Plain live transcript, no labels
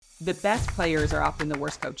the best players are often the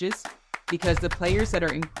worst coaches because the players that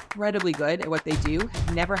are incredibly good at what they do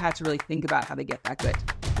have never had to really think about how they get that good.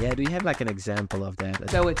 Yeah, do you have like an example of that?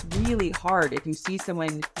 So it's really hard if you see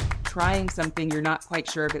someone trying something you're not quite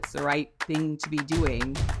sure if it's the right thing to be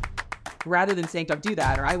doing. Rather than saying, don't do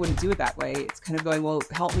that, or I wouldn't do it that way, it's kind of going, well,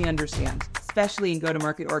 help me understand. Especially in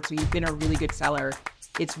go-to-market orgs where you've been a really good seller,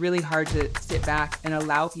 it's really hard to sit back and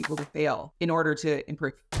allow people to fail in order to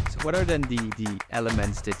improve. So what are then the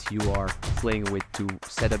elements that you are playing with to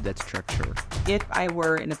set up that structure? If I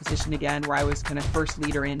were in a position again where I was kind of first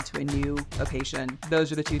leader into a new location,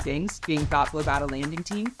 those are the two things, being thoughtful about a landing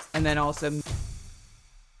team, and then also...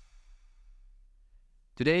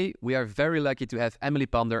 Today, we are very lucky to have Emily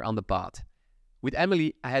Ponder on the pod. With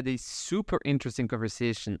Emily, I had a super interesting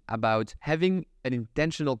conversation about having an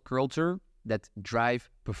intentional culture that drive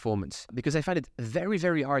performance. Because I find it very,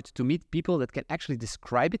 very hard to meet people that can actually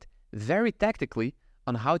describe it very tactically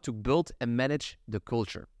on how to build and manage the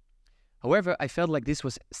culture. However, I felt like this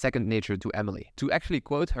was second nature to Emily. To actually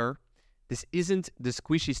quote her, this isn't the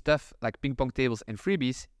squishy stuff like ping pong tables and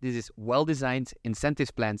freebies. This is well-designed incentives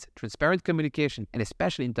plans, transparent communication, and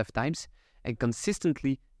especially in tough times, and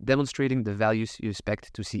consistently demonstrating the values you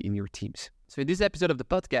expect to see in your teams. So in this episode of the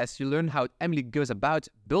podcast, you learn how Emily goes about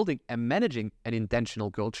building and managing an intentional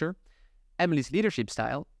culture, Emily's leadership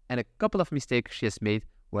style, and a couple of mistakes she has made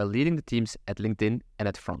while leading the teams at LinkedIn and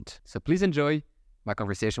at Front. So please enjoy my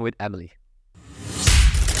conversation with Emily.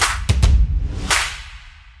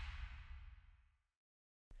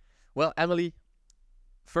 Well, Emily,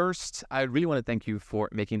 first, I really want to thank you for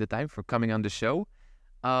making the time, for coming on the show.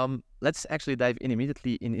 Let's actually dive in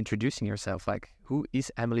immediately in introducing yourself. Like, who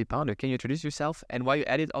is Emily Ponder? Can you introduce yourself? And while you're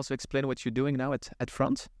at it, also explain what you're doing now at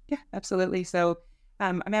Front? Yeah, absolutely. So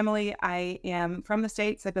I'm Emily. I am from the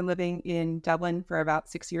States. I've been living in Dublin for about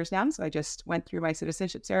 6 years now. So I just went through my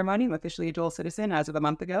citizenship ceremony. I'm officially a dual citizen as of a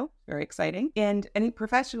month ago. Very exciting. And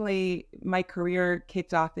professionally, my career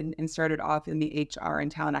kicked off and started off in the HR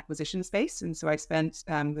and talent acquisition space. And so I spent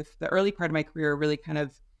the early part of my career really kind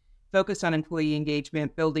of focused on employee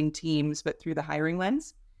engagement, building teams, but through the hiring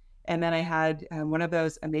lens. And then I had one of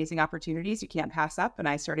those amazing opportunities you can't pass up. And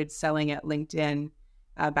I started selling at LinkedIn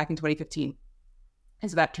back in 2015. And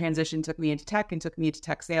so that transition took me into tech and took me into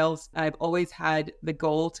tech sales. I've always had the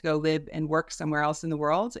goal to go live and work somewhere else in the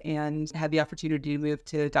world and had the opportunity to move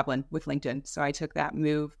to Dublin with LinkedIn. So I took that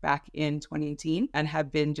move back in 2018 and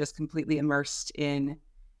have been just completely immersed in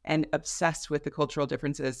and obsessed with the cultural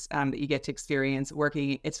differences that you get to experience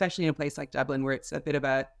working, especially in a place like Dublin, where it's a bit of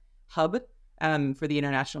a hub for the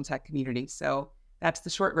international tech community. So that's the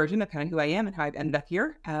short version of kind of who I am and how I've ended up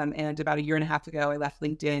here. And about a year and a half ago, I left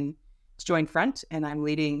LinkedIn to join Front, and I'm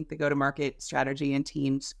leading the go-to-market strategy and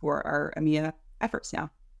teams for our EMEA efforts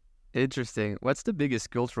now. Interesting. What's the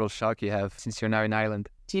biggest cultural shock you have since you're now in Ireland?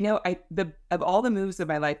 Do you know, of all the moves of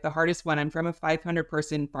my life, the hardest one, I'm from a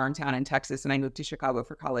 500-person farm town in Texas, and I moved to Chicago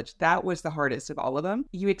for college. That was the hardest of all of them.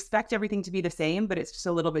 You expect everything to be the same, but it's just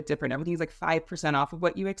a little bit different. Everything's like 5% off of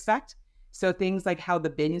what you expect. So things like how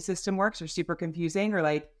the bin system works are super confusing, or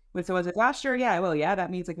like when someone's like, oh, sure, yeah, well, yeah,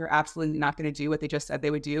 that means like they're absolutely not going to do what they just said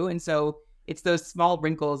they would do. And so it's those small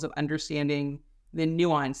wrinkles of understanding the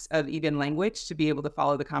nuance of even language to be able to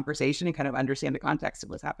follow the conversation and kind of understand the context of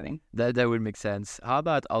what's happening. That would make sense. How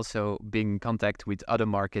about also being in contact with other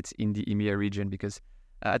markets in the EMEA region? Because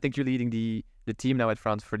I think you're leading the team now at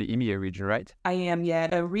Front for the EMEA region, right? I am, yeah.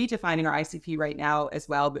 Redefining our ICP right now as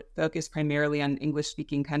well, but focused primarily on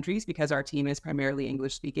English-speaking countries because our team is primarily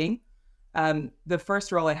English-speaking. The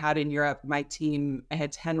first role I had in Europe, my team, I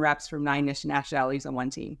had 10 reps from 9 nationalities on one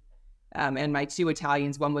team. And my 2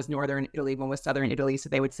 Italians, one was Northern Italy, one was Southern Italy. So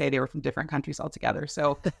they would say they were from different countries altogether.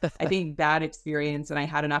 So I think that experience, and I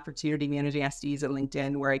had an opportunity managing SDs at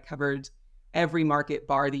LinkedIn where I covered every market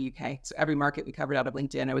bar the UK. So every market we covered out of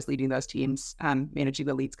LinkedIn, I was leading those teams, managing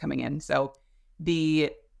the leads coming in. So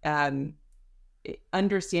the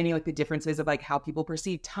understanding like the differences of like how people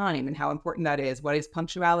perceive time and how important that is, what is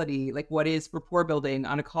punctuality, like what is rapport building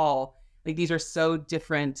on a call. Like these are so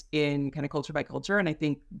different in kind of culture by culture. And I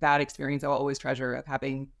think that experience I will always treasure, of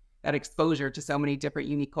having that exposure to so many different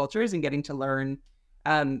unique cultures and getting to learn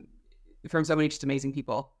from so many just amazing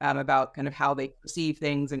people about kind of how they perceive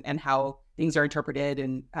things and how things are interpreted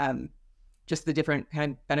and just the different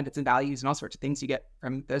kind of benefits and values and all sorts of things you get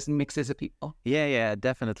from those mixes of people. Yeah,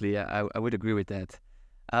 definitely. I would agree with that.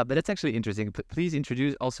 But that's actually interesting. Please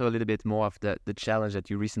introduce also a little bit more of the challenge that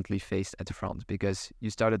you recently faced at the Front, because you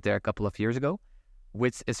started there a couple of years ago.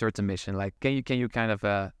 with a certain mission. Like, can you kind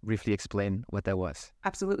of briefly explain what that was?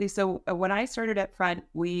 Absolutely. So when I started at Front,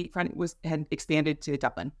 had expanded to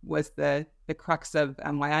Dublin, was the crux of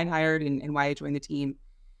why I hired and why I joined the team.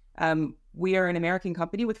 We are an American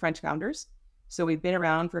company with French founders. So we've been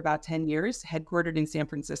around for about 10 years, headquartered in San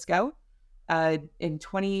Francisco. In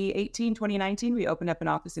 2018, 2019, we opened up an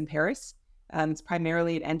office in Paris. It's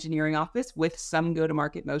primarily an engineering office with some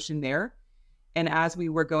go-to-market motion there. And as we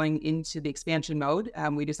were going into the expansion mode,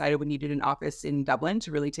 we decided we needed an office in Dublin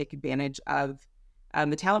to really take advantage of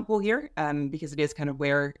the talent pool here, because it is kind of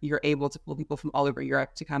where you're able to pull people from all over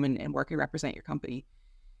Europe to come and work and represent your company.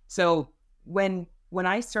 So when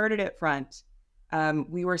I started at Front,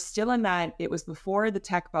 we were still in that, it was before the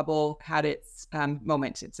tech bubble had its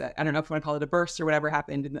moment. I don't know if you want to call it a burst or whatever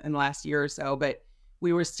happened in the last year or so, but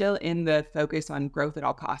we were still in the focus on growth at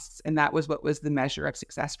all costs. And that was what was the measure of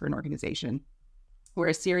success for an organization. We're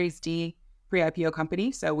a Series D pre-IPO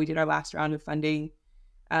company. So we did our last round of funding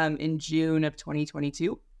in June of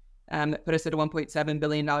 2022. That put us at a $1.7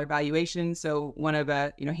 billion valuation. So one of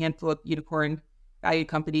a handful of unicorn valued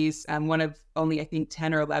companies, one of only, I think,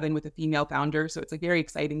 10 or 11 with a female founder. So it's like very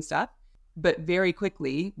exciting stuff. But very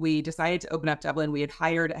quickly, we decided to open up Dublin. We had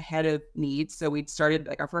hired ahead of needs. So we'd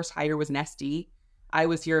started, our first hire was an SD. I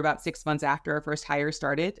was here about 6 months after our first hire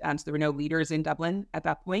started. So there were no leaders in Dublin at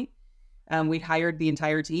that point. We'd hired the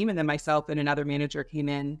entire team, and then myself and another manager came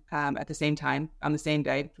in at the same time on the same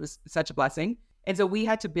day. It was such a blessing. And so we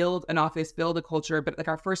had to build an office, build a culture. But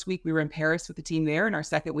our first week we were in Paris with the team there, and our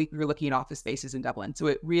second week we were looking at office spaces in Dublin. So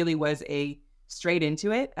it really was a straight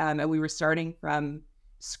into it, and we were starting from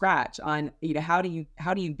scratch on how do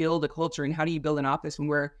you build a culture and how do you build an office when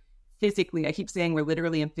we're physically, I keep saying we're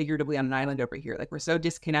literally and figuratively on an island over here. We're so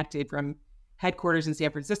disconnected from headquarters in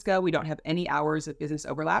San Francisco. We don't have any hours of business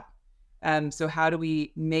overlap. So how do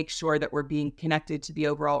we make sure that we're being connected to the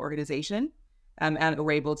overall organization, and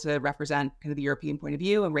we're able to represent kind of the European point of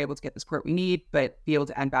view, and we're able to get the support we need, but be able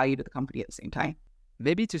to add value to the company at the same time?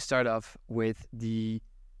 Maybe to start off with the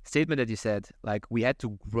statement that you said, we had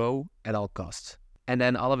to grow at all costs. And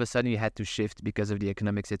then all of a sudden you had to shift because of the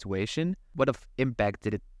economic situation. What of impact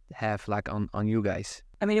did it have on you guys?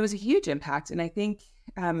 I mean, it was a huge impact. And I think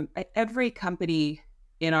every company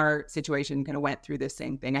in our situation kind of went through this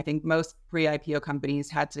same thing. I think most pre-IPO companies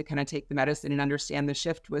had to kind of take the medicine and understand the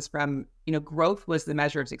shift was from, growth was the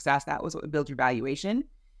measure of success. That was what would build your valuation.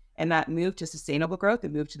 And that moved to sustainable growth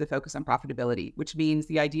and moved to the focus on profitability, which means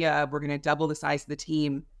the idea of we're going to double the size of the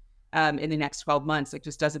team in the next 12 months,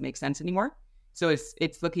 just doesn't make sense anymore. So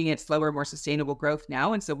it's looking at slower, more sustainable growth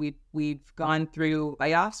now. And so we've gone through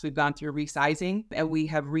layoffs, we've gone through resizing, and we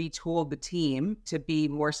have retooled the team to be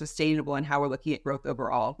more sustainable in how we're looking at growth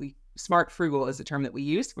overall. Smart frugal is the term that we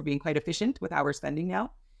use. We're being quite efficient with how we're spending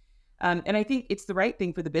now. And I think it's the right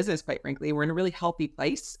thing for the business, quite frankly. We're in a really healthy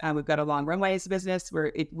place. We've got a long runway as a business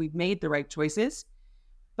where we've made the right choices.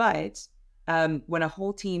 But when a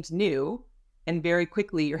whole team's new, and very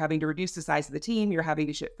quickly, you're having to reduce the size of the team. You're having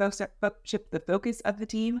to shift the focus of the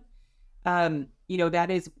team. That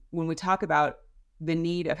is when we talk about the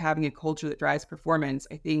need of having a culture that drives performance.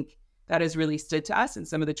 I think that has really stood to us, and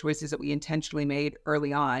some of the choices that we intentionally made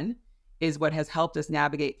early on is what has helped us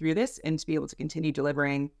navigate through this and to be able to continue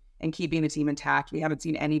delivering and keeping the team intact. We haven't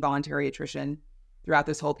seen any voluntary attrition throughout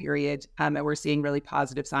this whole period, and we're seeing really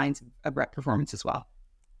positive signs of rep performance as well.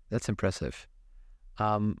 That's impressive.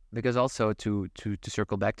 Because also to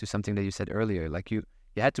circle back to something that you said earlier, you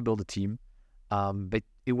had to build a team, but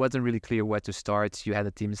it wasn't really clear where to start. You had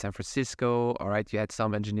a team in San Francisco, all right, you had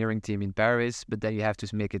some engineering team in Paris, but then you have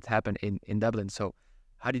to make it happen in Dublin. So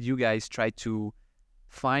how did you guys try to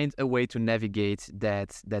find a way to navigate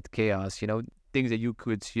that chaos, things that you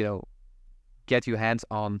could, get your hands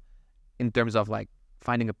on in terms of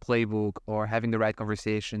finding a playbook or having the right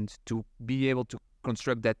conversations to be able to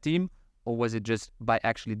construct that team? Or was it just by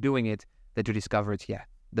actually doing it that you discovered,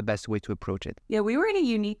 the best way to approach it? Yeah, we were in a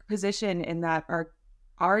unique position in that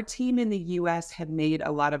our team in the US had made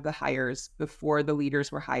a lot of the hires before the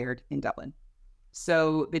leaders were hired in Dublin.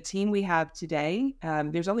 So the team we have today,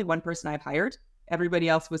 there's only one person I've hired. Everybody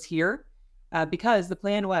else was here because the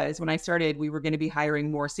plan was when I started, we were going to be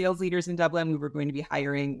hiring more sales leaders in Dublin. We were going to be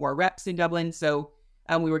hiring more reps in Dublin. So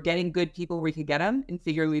we were getting good people where we could get them and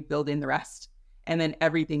figure we'd build in the rest. And then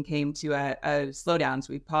everything came to a slowdown.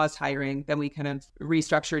 So we paused hiring. Then we kind of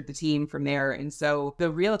restructured the team from there. And so the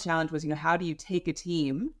real challenge was, how do you take a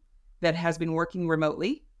team that has been working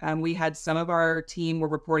remotely? We had some of our team were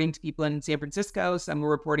reporting to people in San Francisco. Some were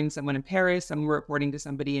reporting to someone in Paris. Some were reporting to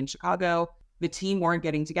somebody in Chicago. The team weren't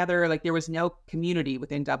getting together. There was no community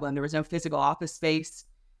within Dublin. There was no physical office space.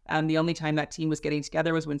 The only time that team was getting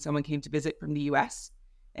together was when someone came to visit from the US.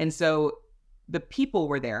 And so the people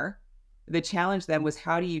were there. The challenge then was,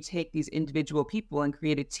 how do you take these individual people and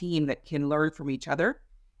create a team that can learn from each other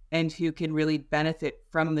and who can really benefit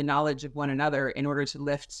from the knowledge of one another in order to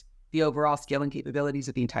lift the overall skill and capabilities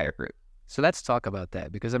of the entire group? So let's talk about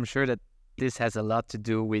that, because I'm sure that this has a lot to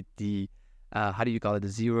do with the, how do you call it, the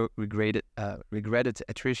zero regretted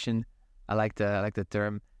attrition. I like the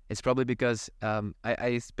term. It's probably because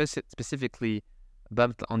I specifically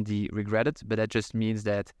bumped on the regretted, but that just means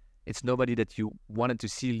that it's nobody that you wanted to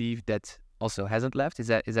see leave that also hasn't left. Is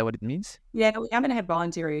that what it means? Yeah, we haven't had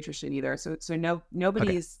voluntary attrition either. So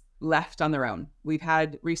nobody's left on their own. We've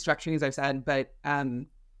had restructuring, as I've said, but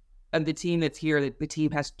of the team that's here, the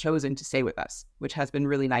team has chosen to stay with us, which has been a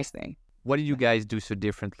really nice thing. What do you guys do so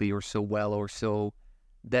differently or so well or so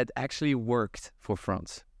that actually worked for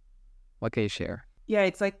France? What can you share? Yeah,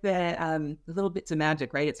 it's like the little bits of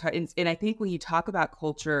magic, right? It's hard. And I think when you talk about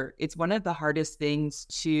culture, it's one of the hardest things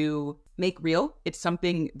to make real. It's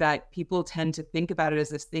something that people tend to think about it as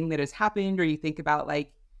this thing that has happened, or you think about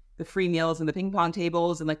like the free meals and the ping pong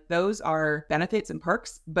tables, and like those are benefits and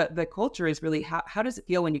perks. But the culture is really, how does it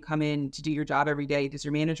feel when you come in to do your job every day? Does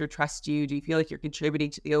your manager trust you? Do you feel like you're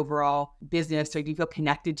contributing to the overall business? Or do you feel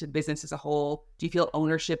connected to the business as a whole? Do you feel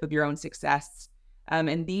ownership of your own success?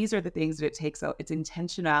 And these are the things that it takes. It's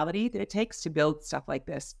intentionality that it takes to build stuff like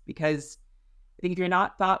this. Because I think if you're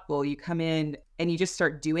not thoughtful, you come in and you just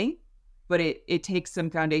start doing, but it takes some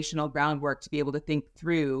foundational groundwork to be able to think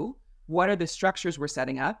through what are the structures we're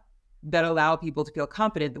setting up that allow people to feel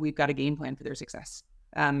confident that we've got a game plan for their success.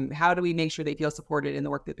 How do we make sure they feel supported in the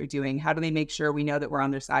work that they're doing? How do they make sure we know that we're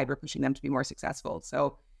on their side, we're pushing them to be more successful?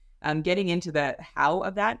 So getting into the how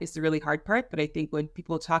of that is the really hard part. But I think when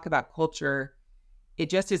people talk about culture, it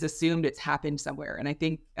just is assumed it's happened somewhere. And I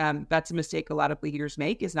think that's a mistake a lot of leaders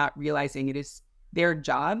make, is not realizing it is their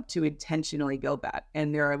job to intentionally build that.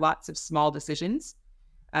 And there are lots of small decisions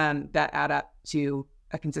that add up to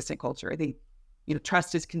a consistent culture. I think,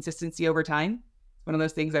 trust is consistency over time. It's one of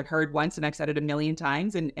those things I've heard once and I've said it a million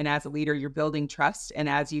times. And as a leader, you're building trust. And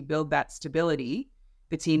as you build that stability,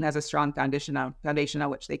 the team has a strong foundation on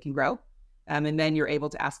which they can grow. And then you're able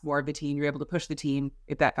to ask more of the team. You're able to push the team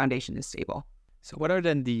if that foundation is stable. So what are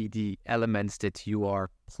then the elements that you are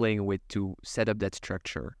playing with to set up that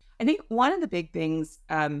structure? I think one of the big things,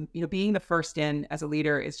 being the first in as a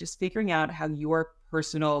leader, is just figuring out how your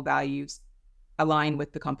personal values align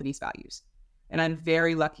with the company's values. And I'm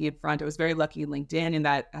very lucky in Front. I was very lucky in LinkedIn in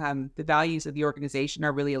that the values of the organization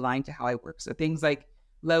are really aligned to how I work. So things like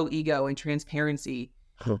low ego and transparency.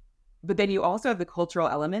 But then you also have the cultural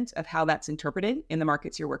element of how that's interpreted in the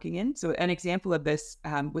markets you're working in. So an example of this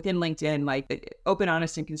within LinkedIn, like open,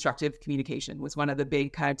 honest, and constructive communication was one of the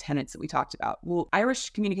big kind of tenets that we talked about. Well, Irish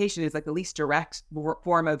communication is like the least direct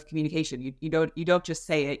form of communication. You don't just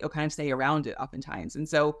say it, you'll kind of say around it oftentimes. And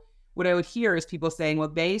so what I would hear is people saying, well,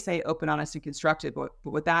 they say open, honest, and constructive, but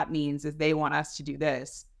what that means is they want us to do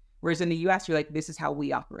this. Whereas in the US, you're like, this is how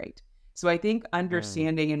we operate. So I think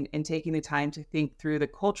understanding and taking the time to think through the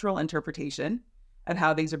cultural interpretation of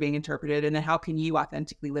how things are being interpreted, and then how can you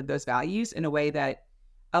authentically live those values in a way that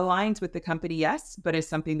aligns with the company, yes, but is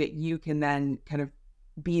something that you can then kind of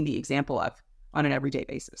be the example of on an everyday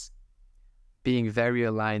basis. Being very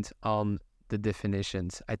aligned on the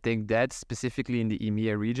definitions. I think that specifically in the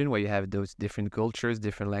EMEA region, where you have those different cultures,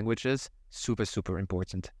 different languages, super, super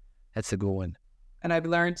important. That's a good one. And I've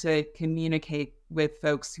learned to communicate with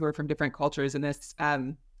folks who are from different cultures in this.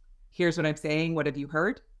 Here's what I'm saying. What have you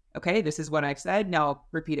heard? Okay, this is what I've said. Now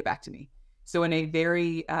repeat it back to me. So in a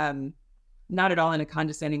very, not at all in a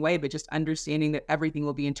condescending way, but just understanding that everything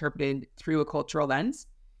will be interpreted through a cultural lens,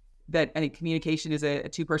 that communication is a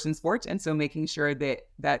two-person sport. And so making sure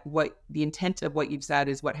that what the intent of what you've said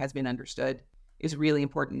is what has been understood is really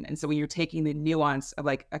important. And so when you're taking the nuance of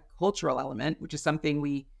like a cultural element, which is something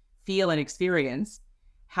we feel and experience,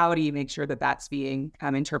 how do you make sure that that's being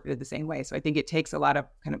interpreted the same way? So I think it takes a lot of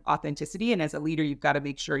kind of authenticity. And as a leader, you've got to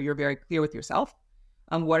make sure you're very clear with yourself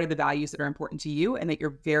on what are the values that are important to you, and that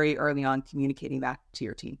you're very early on communicating that to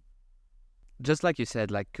your team. Just like you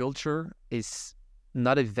said, like culture is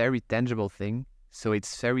not a very tangible thing. So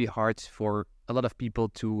it's very hard for a lot of people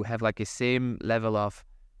to have like a same level of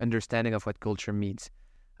understanding of what culture means.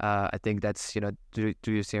 I think that's, to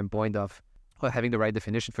your same point of having the right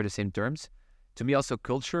definition for the same terms. To me also,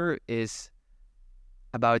 culture is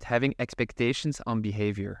about having expectations on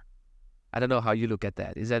behavior. I don't know how you look at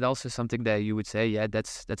that. Is that also something that you would say, yeah,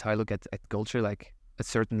 that's how I look at culture, like a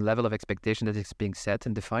certain level of expectation that is being set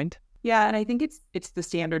and defined? Yeah, and I think it's the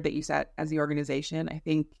standard that you set as the organization. I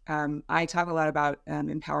think I talk a lot about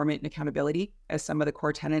empowerment and accountability as some of the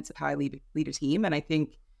core tenets of how I lead a team. And I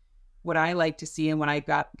think what I like to see, and when I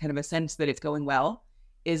got kind of a sense that it's going well,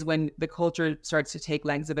 is when the culture starts to take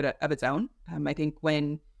legs of its own. I think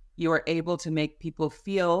when you are able to make people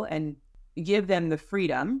feel and give them the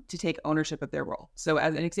freedom to take ownership of their role. So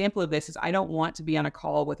as an example of this is I don't want to be on a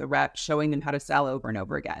call with a rep showing them how to sell over and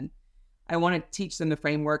over again. I want to teach them the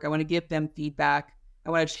framework. I want to give them feedback.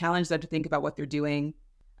 I want to challenge them to think about what they're doing.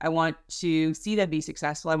 I want to see them be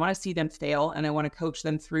successful. I want to see them fail, and I want to coach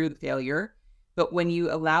them through the failure. But when you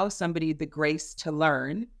allow somebody the grace to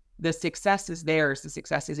learn, the success is theirs, the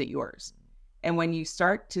success isn't yours. And when you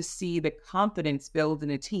start to see the confidence build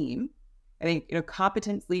in a team, I think,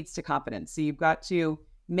 competence leads to confidence. So you've got to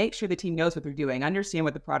make sure the team knows what they're doing, understand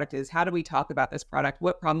what the product is. How do we talk about this product?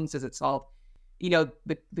 What problems does it solve?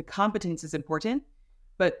 The competence is important,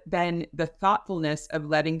 but then the thoughtfulness of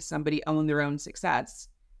letting somebody own their own success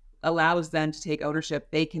allows them to take ownership.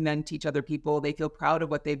 They can then teach other people. They feel proud of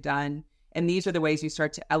what they've done. And these are the ways you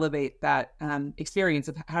start to elevate that experience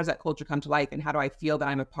of how does that culture come to life, and how do I feel that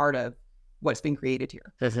I'm a part of what's been created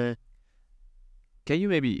here. Mm-hmm. Can you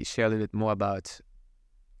maybe share a little bit more about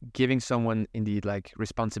giving someone indeed like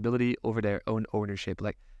responsibility over their own ownership?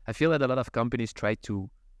 Like, I feel that a lot of companies try to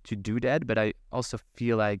do that, but I also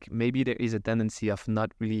feel like maybe there is a tendency of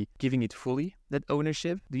not really giving it fully, that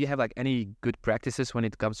ownership. Do you have like any good practices when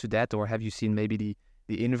it comes to that? Or have you seen maybe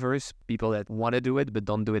the inverse, people that want to do it but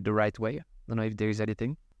don't do it the right way? I don't know if there is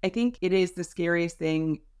anything. I think it is the scariest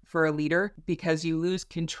thing for a leader because you lose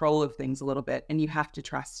control of things a little bit and you have to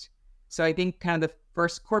trust. So I think kind of the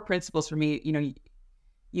first core principles for me,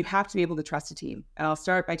 you have to be able to trust a team. And I'll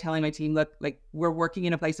start by telling my team, look, like we're working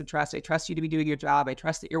in a place of trust. I trust you to be doing your job. I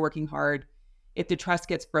trust that you're working hard. If the trust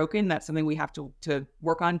gets broken, that's something we have to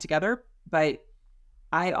work on together. But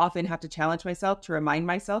I often have to challenge myself to remind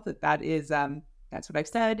myself that is, that's what I've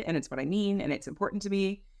said, and it's what I mean, and it's important to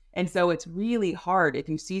me. And so it's really hard if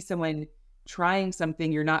you see someone trying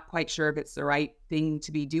something you're not quite sure if it's the right thing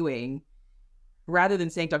to be doing, rather than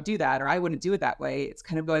saying, don't do that, or I wouldn't do it that way. It's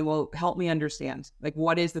kind of going, well, help me understand, like,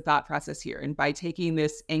 what is the thought process here? And by taking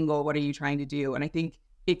this angle, what are you trying to do? And I think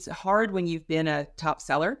it's hard when you've been a top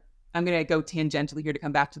seller. I'm going to go tangentially here to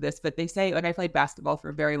come back to this, but they say, like, I played basketball for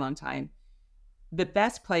a very long time. The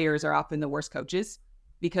best players are often the worst coaches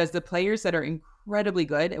because the players that are incredibly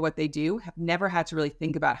good at what they do have never had to really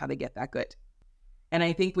think about how they get that good. And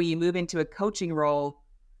I think when you move into a coaching role,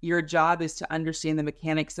 your job is to understand the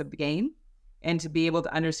mechanics of the game and to be able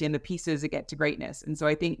to understand the pieces that get to greatness. And so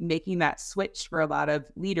I think making that switch for a lot of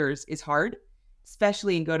leaders is hard,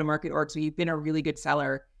 especially in go-to-market orgs where you've been a really good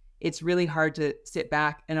seller. It's really hard to sit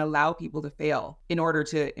back and allow people to fail in order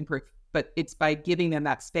to improve. But it's by giving them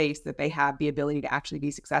that space that they have the ability to actually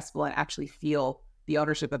be successful and actually feel the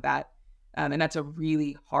ownership of that. And that's a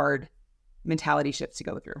really hard mentality shift to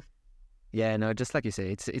go through. Yeah, no, just like you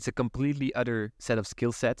say, it's a completely other set of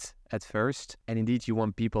skill sets at first. And indeed, you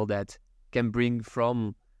want people that can bring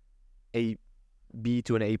from a B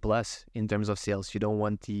to an A plus in terms of sales. You don't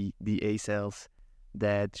want the A sales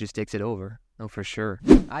that just takes it over. No, for sure.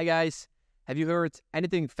 Hi guys, have you heard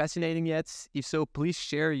anything fascinating yet? If so, please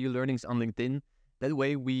share your learnings on LinkedIn. That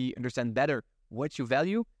way we understand better what you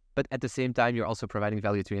value, but at the same time, you're also providing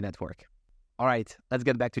value to your network. All right, let's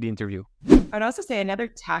get back to the interview. I'd also say another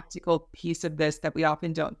tactical piece of this that we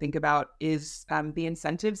often don't think about is the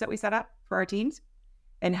incentives that we set up for our teams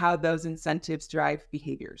and how those incentives drive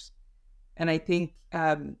behaviors. And I think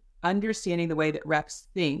understanding the way that reps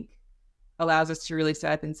think allows us to really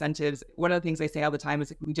set up incentives. One of the things I say all the time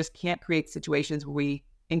is we just can't create situations where we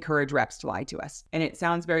encourage reps to lie to us. And it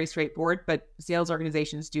sounds very straightforward, but sales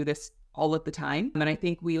organizations do this all of the time. And I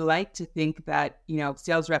think we like to think that,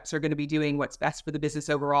 sales reps are going to be doing what's best for the business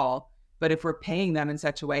overall. But if we're paying them in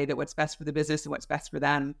such a way that what's best for the business and what's best for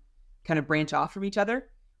them kind of branch off from each other,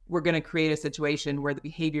 we're going to create a situation where the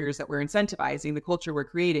behaviors that we're incentivizing, the culture we're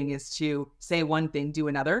creating, is to say one thing, do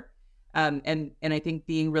another. And I think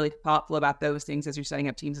being really thoughtful about those things as you're setting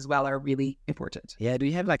up teams as well are really important. Yeah, do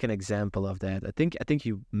you have like an example of that? I think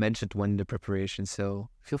you mentioned one in the preparation, so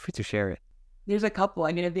feel free to share it. There's a couple.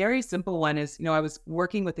 I mean, a very simple one is, I was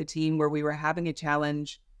working with a team where we were having a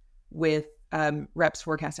challenge with reps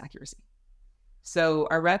forecast accuracy. So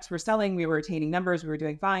our reps were selling, we were attaining numbers, we were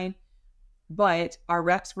doing fine, but our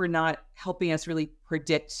reps were not helping us really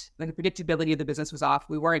predict, like the predictability of the business was off.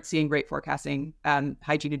 We weren't seeing great forecasting,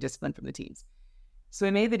 hygiene and discipline from the teams. So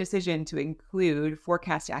we made the decision to include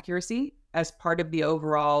forecast accuracy as part of the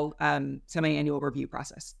overall semi-annual review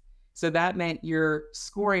process. So that meant your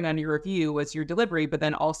scoring on your review was your delivery, but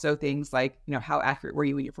then also things like, how accurate were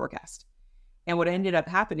you in your forecast? And what ended up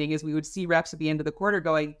happening is we would see reps at the end of the quarter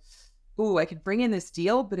going, ooh, I could bring in this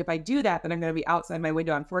deal, but if I do that, then I'm going to be outside my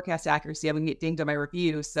window on forecast accuracy. I'm going to get dinged on my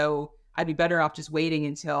review. So I'd be better off just waiting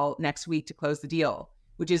until next week to close the deal,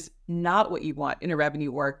 which is not what you want in a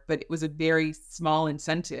revenue org, but it was a very small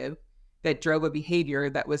incentive that drove a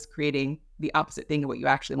behavior that was creating the opposite thing of what you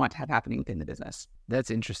actually want to have happening within the business.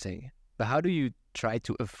 That's interesting. But how do you try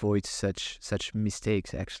to avoid such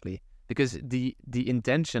mistakes actually? Because the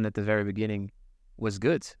intention at the very beginning was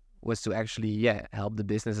good, was to actually help the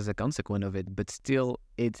business as a consequence of it, but still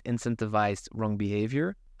it incentivized wrong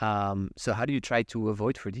behavior. So how do you try to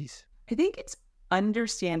avoid for these? I think it's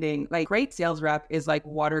understanding, like, great sales rep is like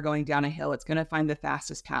water going down a hill. It's going to find the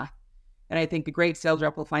fastest path. And I think the great sales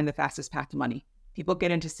rep will find the fastest path to money. People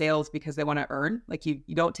get into sales because they want to earn. Like, you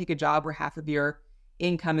don't take a job where half of your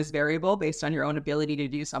income is variable based on your own ability to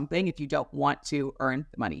do something if you don't want to earn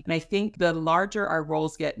the money. And I think the larger our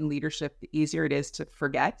roles get in leadership, the easier it is to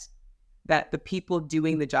forget that the people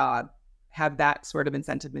doing the job have that sort of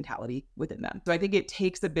incentive mentality within them. So I think it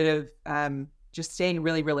takes a bit of just staying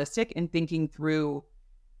really realistic and thinking through,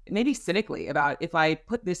 maybe cynically, about, if I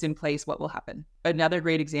put this in place, what will happen? Another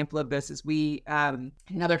great example of this is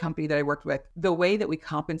another company that I worked with, the way that we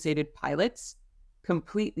compensated pilots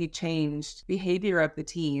completely changed behavior of the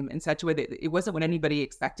team in such a way that it wasn't what anybody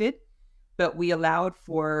expected, but we allowed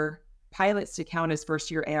for pilots to count as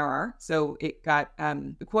first year ARR. So it got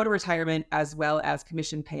the quota retirement as well as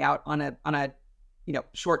commission payout on a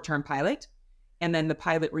short-term pilot. And then the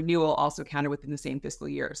pilot renewal also counted within the same fiscal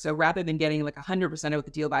year. So rather than getting like 100% of what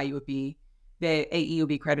the deal value would be, the AE will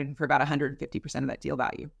be credited for about 150% of that deal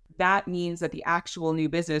value. That means that the actual new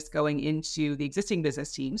business going into the existing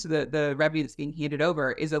business team, so the revenue that's being handed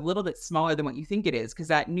over, is a little bit smaller than what you think it is, because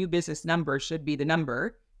that new business number should be the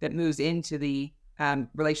number that moves into the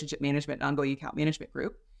relationship management and ongoing account management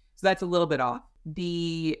group. So that's a little bit off.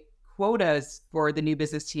 The quotas for the new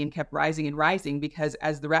business team kept rising and rising, because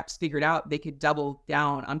as the reps figured out they could double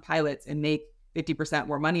down on pilots and make 50%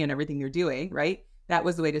 more money on everything they're doing, right? That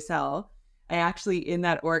was the way to sell. I actually, in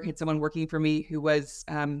that org, had someone working for me who was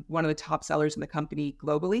one of the top sellers in the company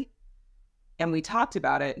globally. And we talked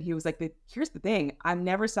about it. And he was like, here's the thing. I'm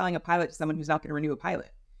never selling a pilot to someone who's not going to renew a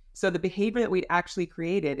pilot. So the behavior that we'd actually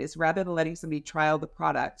created is, rather than letting somebody trial the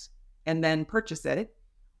product and then purchase it,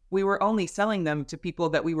 we were only selling them to people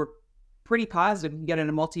that we were pretty positive can get in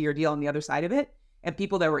a multi-year deal on the other side of it. And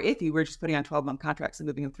people that were iffy, we're just putting on 12-month contracts and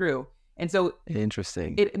moving them through. And so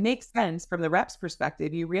interesting. It makes sense from the rep's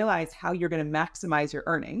perspective. You realize how you're going to maximize your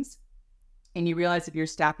earnings. And you realize if you're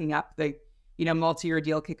stacking up the multi-year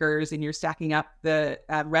deal kickers, and you're stacking up the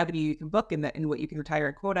revenue you can book and what you can retire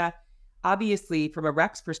in quota, obviously from a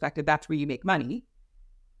rep's perspective, that's where you make money.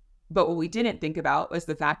 But what we didn't think about was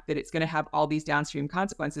the fact that it's going to have all these downstream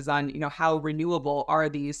consequences on, how renewable are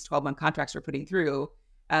these 12-month contracts we're putting through,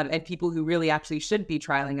 and people who really actually should be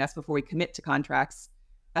trialing us before we commit to contracts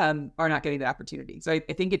are not getting the opportunity. So I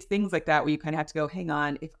think it's things like that where you kind of have to go, hang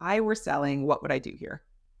on, if I were selling, what would I do here?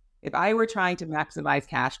 If I were trying to maximize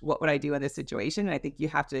cash, what would I do in this situation? And I think you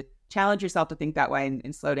have to challenge yourself to think that way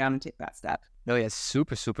and slow down and take that step. No, yeah,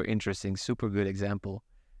 super, super interesting, super good example.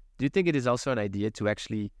 Do you think it is also an idea to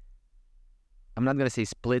actually, I'm not going to say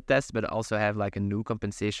split test, but also have like a new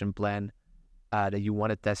compensation plan that you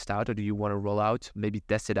want to test out, or do you want to roll out, maybe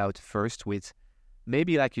test it out first with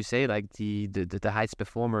maybe, like you say, like the highest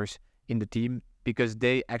performers in the team, because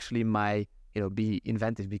they actually might, be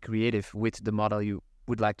inventive, be creative with the model you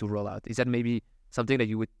would like to roll out. Is that maybe something that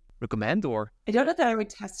you would recommend? Or I don't know that I would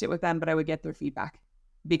test it with them, but I would get their feedback,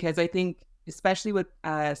 because I think, especially with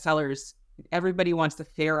sellers, everybody wants the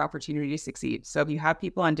fair opportunity to succeed. So if you have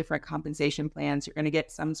people on different compensation plans, you're going to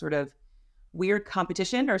get some sort of weird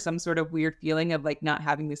competition or some sort of weird feeling of like not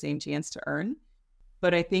having the same chance to earn.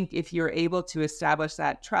 But I think if you're able to establish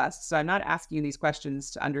that trust, so I'm not asking you these questions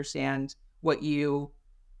to understand what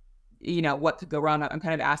what could go wrong. I'm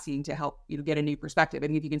kind of asking to help you get a new perspective.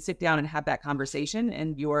 And if you can sit down and have that conversation,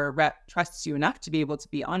 and your rep trusts you enough to be able to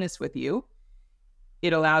be honest with you,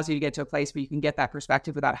 it allows you to get to a place where you can get that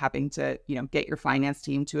perspective without having to, get your finance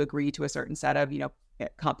team to agree to a certain set of,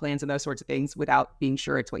 comp plans and those sorts of things without being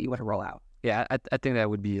sure it's what you want to roll out. Yeah, I think that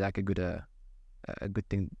would be like a good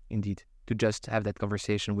thing indeed, to just have that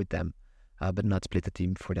conversation with them, but not split the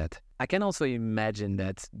team for that. I can also imagine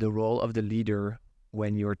that the role of the leader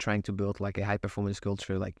when you're trying to build like a high performance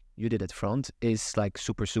culture, like you did at Front, is like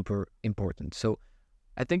super, super important. So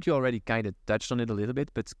I think you already kind of touched on it a little bit,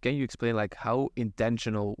 but can you explain like how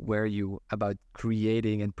intentional were you about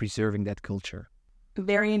creating and preserving that culture?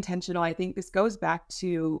 Very intentional. I think this goes back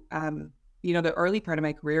to, the early part of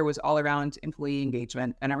my career was all around employee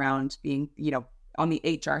engagement and around being, on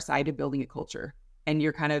the HR side of building a culture. And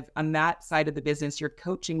you're kind of on that side of the business, you're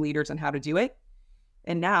coaching leaders on how to do it.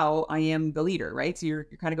 And now I am the leader, right? So you're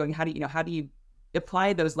kind of going, how do you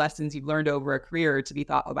apply those lessons you've learned over a career to be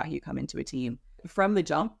thoughtful about how you come into a team? From the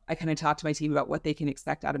jump, I kind of talk to my team about what they can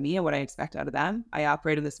expect out of me and what I expect out of them. I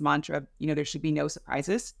operate in this mantra of, there should be no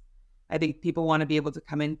surprises. I think people want to be able to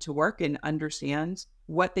come into work and understand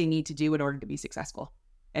what they need to do in order to be successful.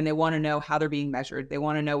 And they want to know how they're being measured. They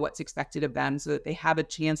want to know what's expected of them so that they have a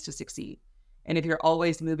chance to succeed. And if you're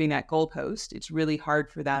always moving that goalpost, it's really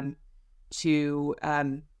hard for them to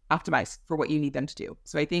optimize for what you need them to do.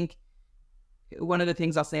 So I think one of the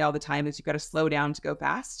things I'll say all the time is you've got to slow down to go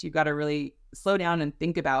fast. You've got to really slow down and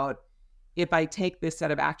think about, if I take this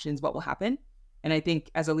set of actions, what will happen? And I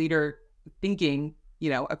think as a leader, thinking,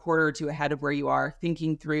 a quarter or two ahead of where you are,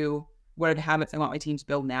 thinking through what are the habits I want my team to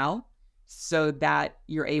build now so that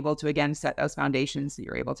you're able to, again, set those foundations that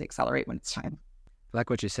you're able to accelerate when it's time. I like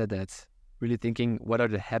what you said, that's really thinking, what are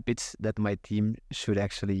the habits that my team should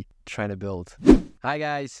actually try to build? Hi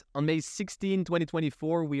guys, on May 16,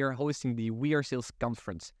 2024, we are hosting the We Are Sales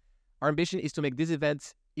Conference. Our ambition is to make this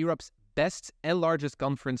event Europe's best and largest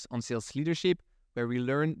conference on sales leadership, where we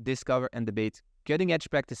learn, discover, and debate cutting-edge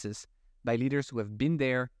practices by leaders who have been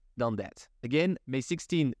there, done that. Again, May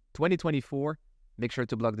 16, 2024. Make sure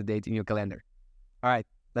to block the date in your calendar. All right,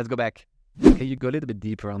 let's go back. Can you go a little bit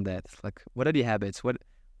deeper on that? Like, what are the habits? What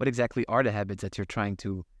exactly are the habits that you're trying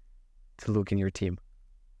to look in your team?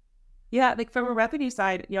 Yeah, like from a revenue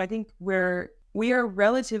side, I think we are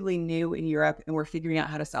relatively new in Europe and we're figuring out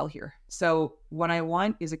how to sell here. So what I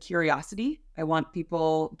want is a curiosity. I want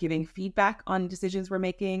people giving feedback on decisions we're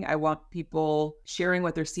making. I want people sharing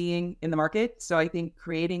what they're seeing in the market. So I think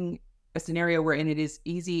creating a scenario wherein it is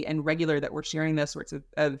easy and regular that we're sharing those sorts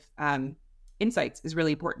of insights is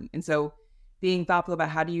really important. And so being thoughtful about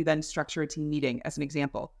how do you then structure a team meeting, as an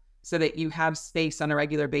example, so that you have space on a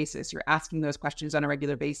regular basis. You're asking those questions on a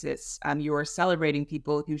regular basis. You're celebrating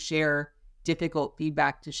people who share difficult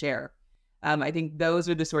feedback to share. I think those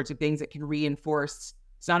are the sorts of things that can reinforce.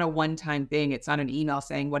 It's not a one-time thing. It's not an email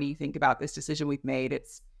saying, what do you think about this decision we've made?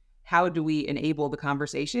 It's how do we enable the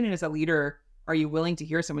conversation? And as a leader, are you willing to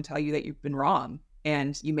hear someone tell you that you've been wrong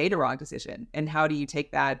and you made a wrong decision? And how do you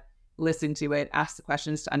take that, listen to it, ask the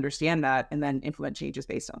questions to understand that, and then implement changes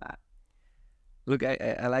based on that? Look,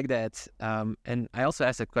 I like that. And I also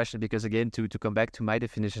asked that question because, again, to come back to my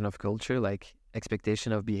definition of culture, like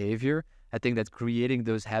expectation of behavior, I think that creating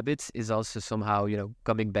those habits is also somehow,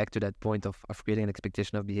 coming back to that point of creating an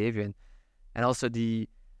expectation of behavior. And also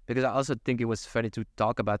because I also think it was funny to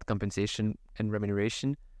talk about compensation and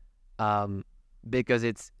remuneration, because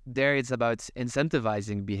it's about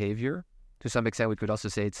incentivizing behavior. To some extent, we could also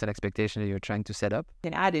say it's an expectation that you're trying to set up.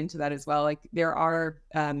 And add into that as well, like there are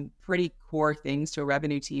pretty core things to a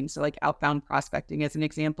revenue team. So like outbound prospecting as an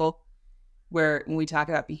example, where when we talk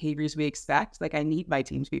about behaviors we expect, like I need my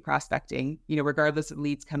team to be prospecting, regardless of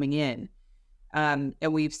leads coming in. And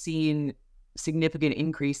we've seen significant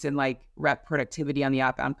increase in like rep productivity on the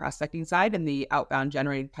outbound prospecting side, and the outbound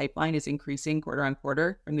generated pipeline is increasing quarter on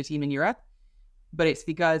quarter from the team in Europe. But it's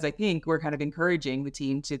because I think we're kind of encouraging the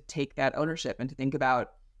team to take that ownership and to think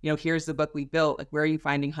about, here's the book we built. Like, where are you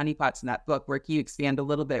finding honeypots in that book? Where can you expand a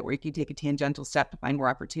little bit? Where you can take a tangential step to find more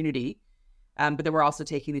opportunity? But then we're also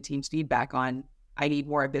taking the team's feedback on, I need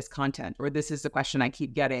more of this content, or this is the question I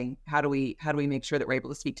keep getting. How do we make sure that we're able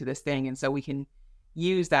to speak to this thing? And so we can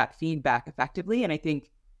use that feedback effectively. And I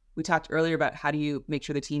think we talked earlier about how do you make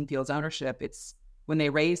sure the team feels ownership? It's when they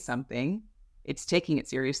raise something, it's taking it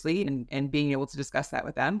seriously and being able to discuss that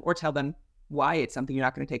with them, or tell them why it's something you're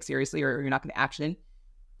not going to take seriously or you're not going to action,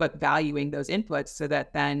 but valuing those inputs so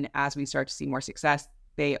that then as we start to see more success,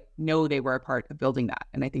 they know they were a part of building that.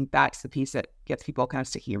 And I think that's the piece that gets people kind of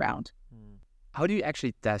sticking around. How do you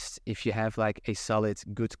actually test if you have like a solid,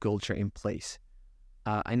 good culture in place?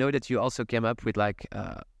 I know that you also came up with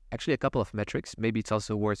actually a couple of metrics. Maybe it's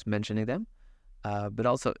also worth mentioning them. But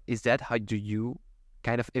also, is that how do you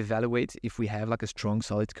kind of evaluate if we have like a strong,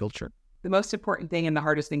 solid culture? The most important thing and the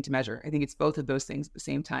hardest thing to measure, I think it's both of those things at the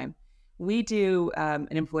same time. We do an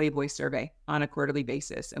employee voice survey on a quarterly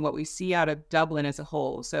basis, and what we see out of Dublin as a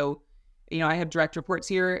whole. So, I have direct reports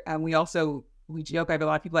here, and we joke, I have a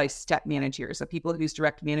lot of people I step manage here. So people whose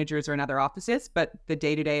direct managers are in other offices, but the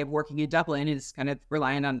day-to-day of working in Dublin is kind of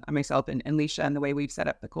relying on myself and Leisha and the way we've set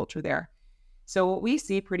up the culture there. So what we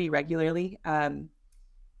see pretty regularly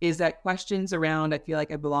is that questions around, I feel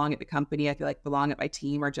like I belong at the company, I feel like I belong at my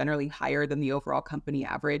team, are generally higher than the overall company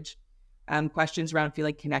average. Questions around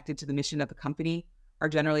feeling connected to the mission of the company are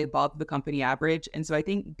generally above the company average. And so I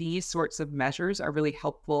think these sorts of measures are really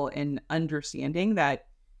helpful in understanding that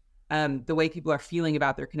the way people are feeling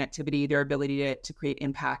about their connectivity, their ability to create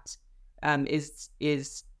impact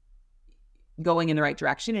is going in the right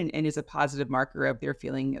direction and is a positive marker of their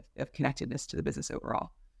feeling of connectedness to the business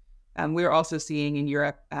overall. We're also seeing in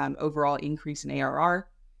Europe overall increase in ARR.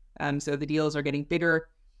 So the deals are getting bigger.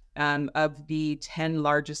 Of the 10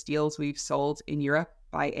 largest deals we've sold in Europe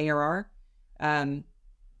by ARR,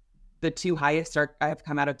 the 2 highest have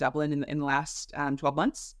come out of Dublin in the last 12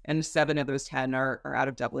 months, and 7 of those 10 are out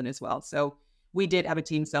of Dublin as well. So we did have a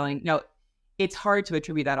team selling. Now, it's hard to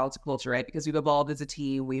attribute that all to culture, right? Because we've evolved as a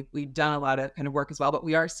team. We've done a lot of kind of work as well, but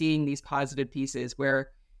we are seeing these positive pieces where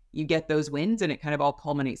you get those wins and it kind of all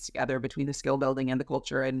culminates together between the skill building and the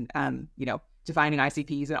culture and, defining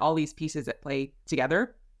ICPs and all these pieces that play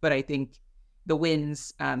together. But I think the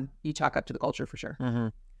wins, you chalk up to the culture for sure. Mm-hmm.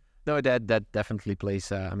 No, that definitely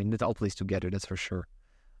plays, it all plays together, that's for sure.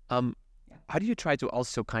 How do you try to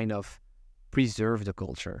also kind of preserve the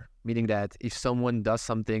culture? Meaning that if someone does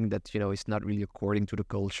something that, is not really according to the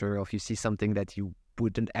culture, or if you see something that you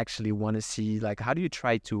wouldn't actually want to see, like how do you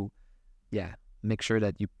try to, make sure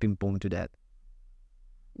that you pinpoint to that?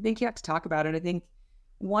 I think you have to talk about it. I think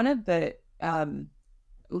one of the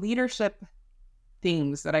leadership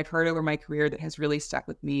things that I've heard over my career that has really stuck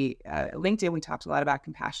with me, at LinkedIn, we talked a lot about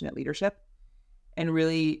compassionate leadership and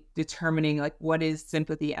really determining like what is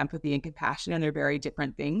sympathy, empathy, and compassion, and they're very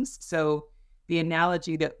different things. So the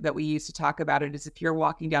analogy that we use to talk about it is if you're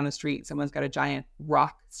walking down the street, someone's got a giant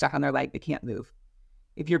rock stuck on their leg, they can't move.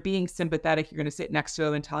 If you're being sympathetic, you're going to sit next to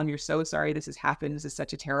them and tell them, you're so sorry this has happened. This is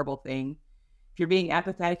such a terrible thing. If you're being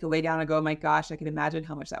empathetic, you'll lay down and go, oh my gosh, I can imagine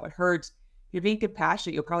how much that would hurt. If you're being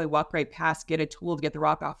compassionate, you'll probably walk right past, get a tool to get the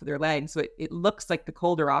rock off of their leg. So it looks like the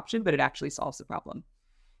colder option, but it actually solves the problem.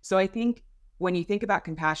 So I think when you think about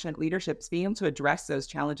compassionate leadership, it's being able to address those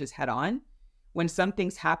challenges head on. When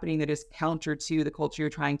something's happening that is counter to the culture you're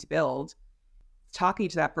trying to build, talking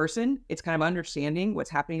to that person, it's kind of understanding what's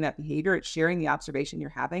happening in that behavior. It's sharing the observation you're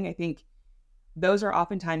having. I think those are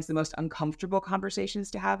oftentimes the most uncomfortable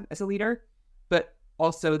conversations to have as a leader, but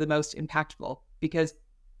also the most impactful, because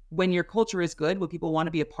when your culture is good, when people want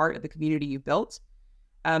to be a part of the community you built,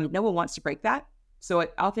 no one wants to break that. So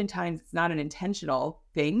oftentimes it's not an intentional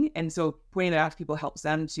thing. And so pointing that out to people helps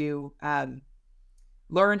them to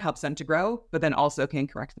learn, helps them to grow, but then also can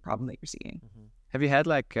correct the problem that you're seeing. Mm-hmm. Have you had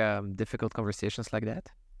like difficult conversations like that?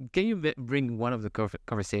 Can you bring one of the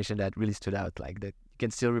conversation that really stood out, like that you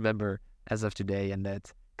can still remember as of today and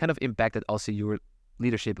that kind of impacted also your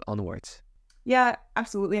leadership onwards? Yeah,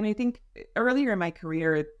 absolutely. And I think earlier in my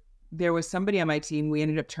career, there was somebody on my team, we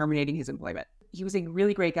ended up terminating his employment. He was a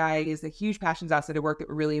really great guy. He has the huge passions outside of work that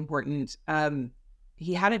were really important.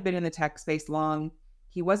 He hadn't been in the tech space long.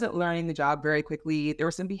 He wasn't learning the job very quickly. There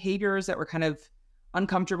were some behaviors that were kind of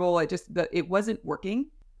uncomfortable. It wasn't working.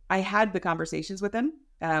 I had the conversations with him.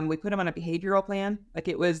 We put him on a behavioral plan. Like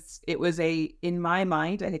it was in my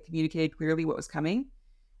mind, I had communicated clearly what was coming.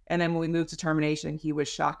 And then when we moved to termination, he was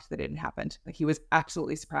shocked that it hadn't happened. Like he was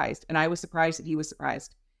absolutely surprised. And I was surprised that he was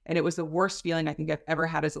surprised. And it was the worst feeling I think I've ever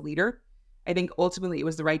had as a leader. I think ultimately it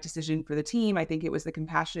was the right decision for the team. I think it was the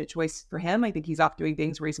compassionate choice for him. I think he's off doing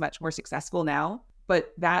things where he's much more successful now.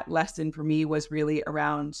 But that lesson for me was really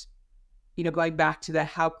around, going back to the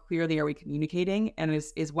how clearly are we communicating, and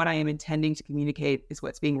is what I am intending to communicate is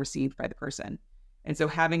what's being received by the person. And so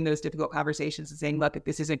having those difficult conversations and saying, look, if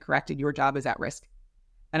this isn't corrected, your job is at risk.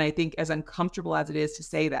 And I think as uncomfortable as it is to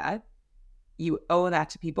say that, you owe that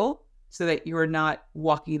to people so that you're not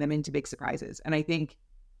walking them into big surprises. And I think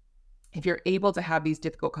if you're able to have these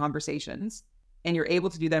difficult conversations and you're able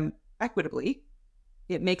to do them equitably,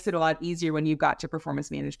 it makes it a lot easier when you've got to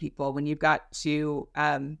performance manage people, when you've got to,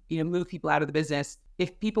 move people out of the business.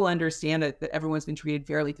 If people understand that everyone's been treated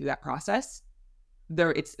fairly through that process,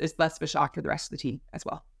 it's less of a shock for the rest of the team as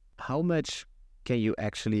well. How much can you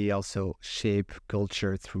actually also shape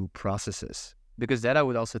culture through processes? Because that I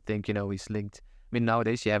would also think, is linked. I mean,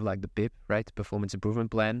 nowadays you have like the PIP, right? Performance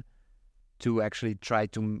Improvement Plan, to actually try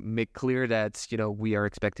to make clear that, we are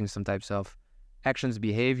expecting some types of actions,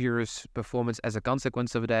 behaviors, performance as a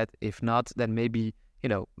consequence of that. If not, then maybe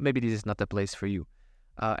this is not the place for you.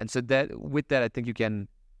 And so with that, I think you can,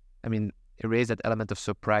 erase that element of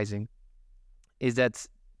surprising. Is that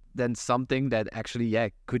then something that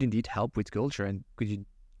actually, could indeed help with culture? And could you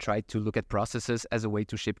try to look at processes as a way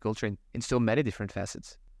to shape culture in so many different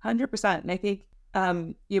facets? 100%. And I think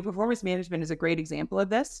performance management is a great example of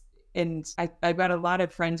this. And I've got a lot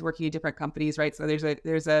of friends working at different companies, right? So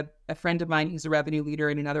there's a friend of mine who's a revenue leader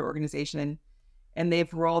in another organization, and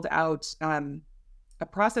they've rolled out a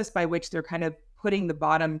process by which they're kind of putting the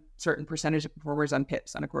bottom certain percentage of performers on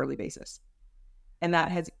PIPs on a quarterly basis. And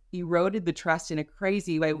that has eroded the trust in a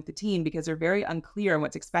crazy way with the team because they're very unclear on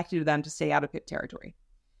what's expected of them to stay out of PIP territory.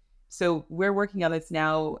 So we're working on this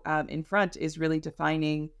now in Front is really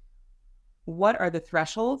defining what are the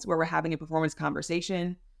thresholds where we're having a performance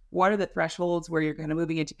conversation, what are the thresholds where you're kind of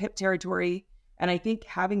moving into PIP territory. And I think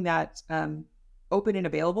having that open and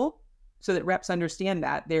available so that reps understand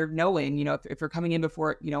that they're knowing, if you're coming in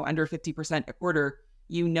before, under 50% a quarter,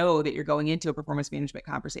 that you're going into a performance management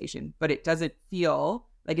conversation, but it doesn't feel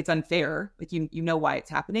like it's unfair. Like you know why it's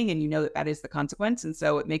happening and you know that is the consequence. And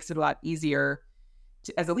so it makes it a lot easier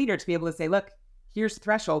as a leader to be able to say, look, here's the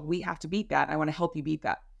threshold. We have to beat that. I want to help you beat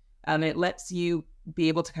that. It lets you be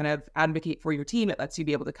able to kind of advocate for your team. It lets you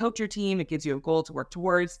be able to coach your team. It gives you a goal to work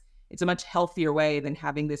towards. It's a much healthier way than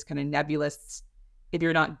having this kind of nebulous, if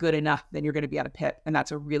you're not good enough, then you're going to be out of PIP. And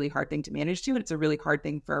that's a really hard thing to manage too. And it's a really hard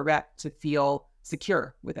thing for a rep to feel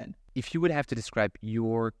secure within. If you would have to describe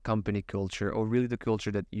your company culture or really the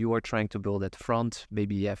culture that you are trying to build at Front,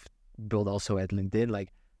 maybe you have built also at LinkedIn, like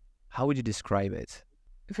how would you describe it?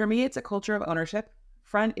 For me, it's a culture of ownership.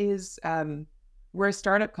 Front is, we're a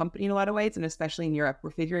startup company in a lot of ways, and especially in Europe,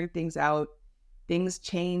 we're figuring things out. Things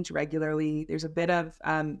change regularly. There's a bit of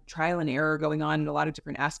trial and error going on in a lot of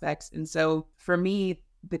different aspects. And so for me,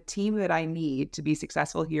 the team that I need to be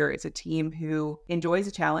successful here is a team who enjoys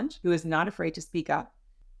a challenge, who is not afraid to speak up,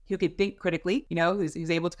 who can think critically,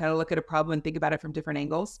 who's able to kind of look at a problem and think about it from different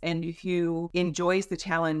angles, and who enjoys the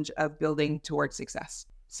challenge of building towards success.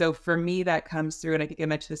 So for me, that comes through, and I think I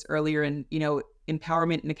mentioned this earlier, in,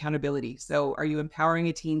 empowerment and accountability. So are you empowering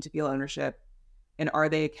a team to feel ownership? And are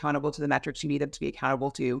they accountable to the metrics you need them to be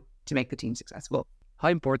accountable to make the team successful? How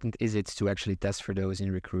important is it to actually test for those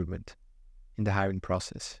in recruitment, in the hiring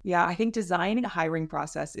process? Yeah, I think designing a hiring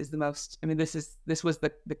process is the most, this was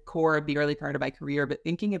the core of the early part of my career, but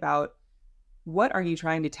thinking about what are you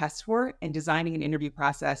trying to test for and designing an interview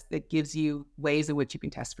process that gives you ways in which you can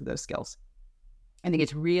test for those skills. I think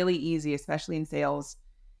it's really easy, especially in sales.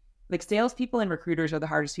 Like salespeople and recruiters are the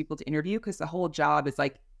hardest people to interview because the whole job is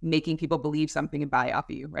like making people believe something and buy off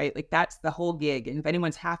of you, right? Like that's the whole gig. And if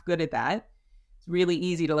anyone's half good at that, it's really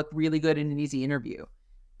easy to look really good in an easy interview.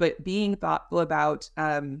 But being thoughtful about,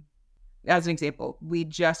 as an example, we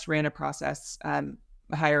just ran a process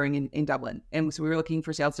hiring in Dublin. And so we were looking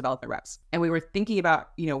for sales development reps. And we were thinking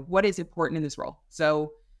about, what is important in this role?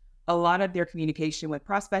 So a lot of their communication with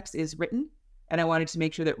prospects is written. And I wanted to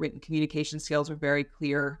make sure that written communication skills were very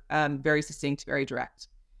clear, very succinct, very direct.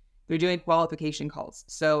 They're doing qualification calls.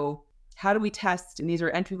 So how do we test, and these are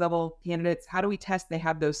entry-level candidates, how do we test they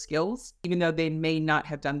have those skills, even though they may not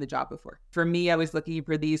have done the job before? For me, I was looking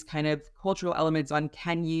for these kind of cultural elements on,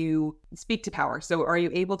 can you speak to power? So are you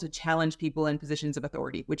able to challenge people in positions of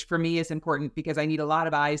authority, which for me is important because I need a lot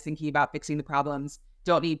of eyes thinking about fixing the problems.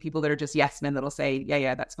 Don't need people that are just yes men that'll say,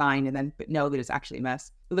 yeah, that's fine. And then, but know that it's actually a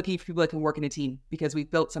mess. We're looking for people that can work in a team because we've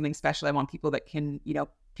built something special. I want people that can,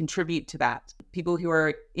 contribute to that. People who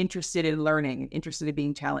are interested in learning, interested in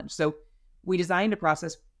being challenged. So we designed a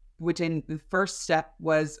process, which in the first step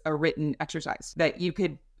was a written exercise that you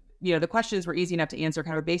could, the questions were easy enough to answer,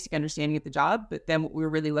 kind of a basic understanding of the job. But then what we were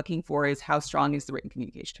really looking for is how strong is the written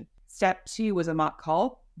communication. Step 2 was a mock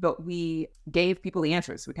call, but we gave people the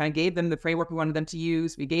answers. We kind of gave them the framework we wanted them to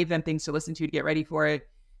use. We gave them things to listen to get ready for it.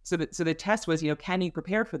 So the test was, can you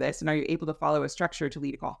prepare for this? And are you able to follow a structure to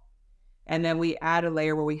lead a call? And then we add a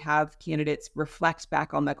layer where we have candidates reflect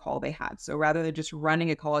back on the call they had. So rather than just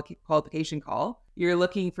running a qualification call, you're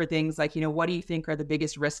looking for things like, what do you think are the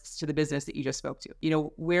biggest risks to the business that you just spoke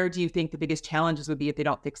to? Where do you think the biggest challenges would be if they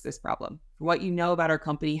don't fix this problem? What you know about our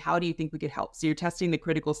company, how do you think we could help? So you're testing the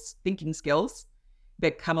critical thinking skills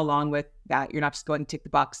that come along with that. You're not just going to tick the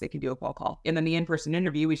box, they can do a qual call. And then the in-person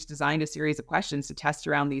interview, we just designed a series of questions to test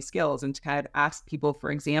around these skills and to kind of ask people for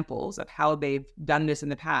examples of how they've done this in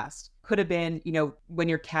the past. Could have been, when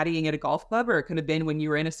you're caddying at a golf club, or it could have been when you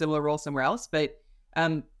were in a similar role somewhere else. But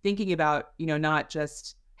thinking about, not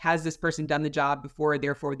just has this person done the job before,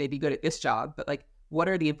 therefore they'd be good at this job, but like, what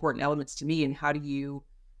are the important elements to me and how do you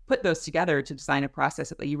put those together to design a process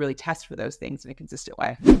that you really test for those things in a consistent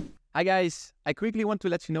way? Hi guys, I quickly want to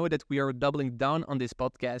let you know that we are doubling down on this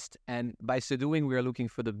podcast, and by so doing, we are looking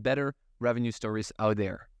for the better revenue stories out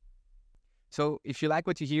there. So if you like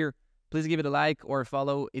what you hear, please give it a like or a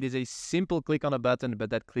follow. It is a simple click on a button,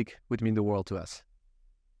 but that click would mean the world to us.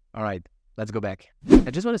 All right, let's go back. I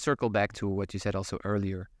just want to circle back to what you said also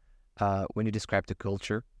earlier when you described the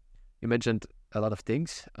culture. You mentioned a lot of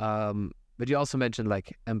things, but you also mentioned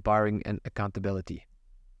like empowering and accountability.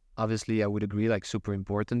 Obviously, I would agree, like super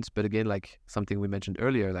important. But again, like something we mentioned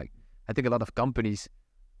earlier, like I think a lot of companies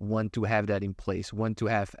want to have that in place, want to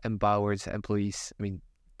have empowered employees,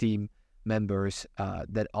 team members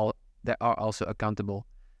that are also accountable.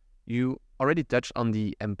 You already touched on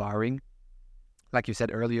the empowering. Like you said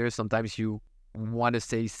earlier, sometimes you want to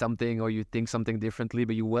say something or you think something differently,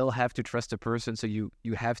 but you will have to trust a person. So you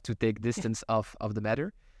have to take distance of the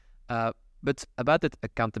matter. But about that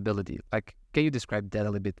accountability, like, can you describe that a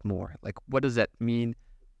little bit more? Like, what does that mean?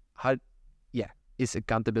 How, is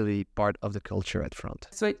accountability part of the culture at Front?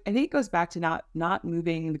 So I think it goes back to not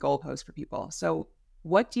moving the goalpost for people. So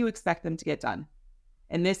what do you expect them to get done?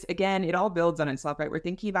 And this, again, it all builds on itself, right? We're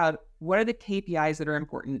thinking about what are the KPIs that are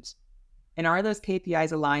important? And are those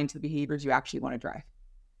KPIs aligned to the behaviors you actually want to drive?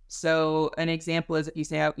 So an example is if you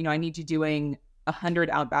say, I need you doing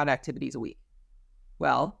 100 outbound activities a week.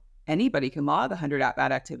 Well, anybody can log 100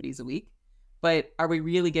 outbound activities a week, but are we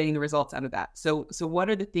really getting the results out of that? So what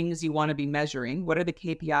are the things you want to be measuring? What are the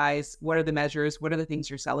KPIs? What are the measures? What are the things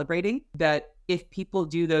you're celebrating that if people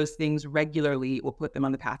do those things regularly, it will put them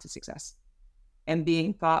on the path to success? And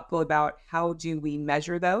being thoughtful about how do we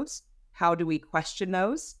measure those? How do we question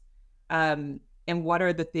those? And what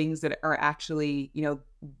are the things that are actually,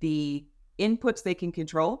 the inputs they can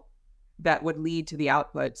control that would lead to the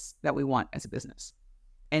outputs that we want as a business?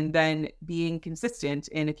 And then being consistent.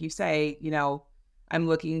 And if you say, I'm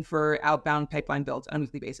looking for outbound pipeline builds on a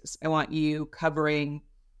weekly basis, I want you covering,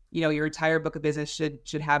 your entire book of business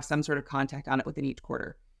should have some sort of contact on it within each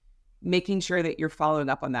quarter. Making sure that you're following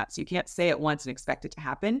up on that. So you can't say it once and expect it to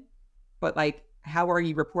happen, but like, how are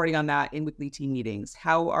you reporting on that in weekly team meetings?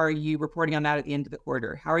 How are you reporting on that at the end of the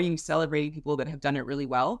quarter? How are you celebrating people that have done it really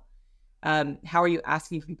well? How are you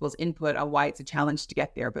asking for people's input on why it's a challenge to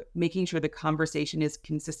get there, but making sure the conversation is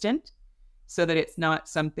consistent so that it's not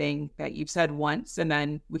something that you've said once and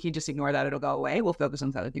then we can just ignore that, it'll go away. We'll focus on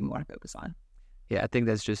the other thing we want to focus on. Yeah, I think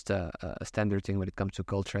that's just a standard thing when it comes to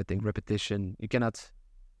culture. I think repetition, you cannot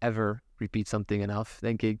ever repeat something enough,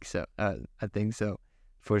 thinking. So I think so.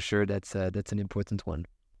 For sure, that's an important one.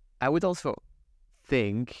 I would also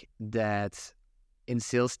think that in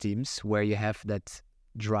sales teams where you have that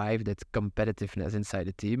drive, that competitiveness inside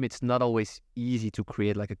the team, it's not always easy to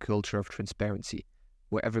create like a culture of transparency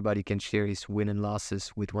where everybody can share his win and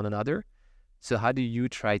losses with one another. So how do you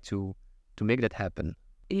try to make that happen?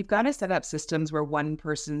 You've got to set up systems where one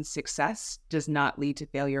person's success does not lead to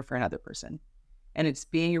failure for another person. And it's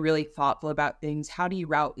being really thoughtful about things. How do you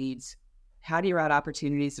route leads? How do you route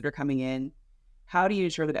opportunities that are coming in? How do you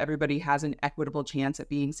ensure that everybody has an equitable chance at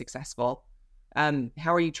being successful?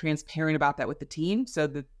 How are you transparent about that with the team so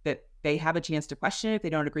that they have a chance to question it if they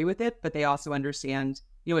don't agree with it, but they also understand,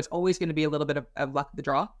 it's always going to be a little bit of luck of the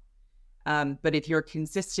draw. But if you're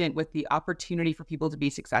consistent with the opportunity for people to be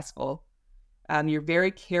successful, you're very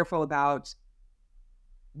careful about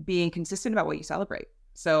being consistent about what you celebrate.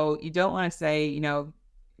 So you don't want to say,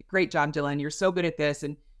 great job, Dylan, you're so good at this.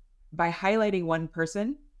 And by highlighting one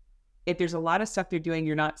person, if there's a lot of stuff they're doing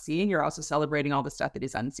you're not seeing, you're also celebrating all the stuff that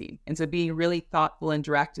is unseen. And so being really thoughtful and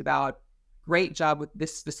direct about, great job with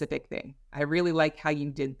this specific thing. I really like how you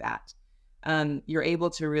did that. You're able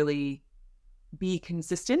to really be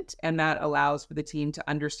consistent, and that allows for the team to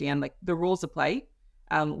understand like the rules of play.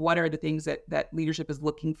 What are the things that leadership is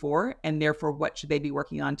looking for, and therefore what should they be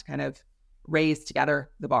working on to kind of raise together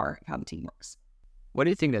the bar of how the team works. What do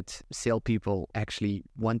you think that sales people actually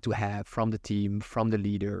want to have from the team, from the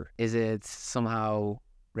leader? Is it somehow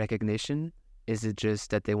recognition? Is it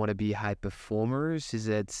just that they want to be high performers?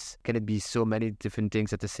 Can it be so many different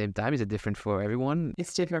things at the same time? Is it different for everyone?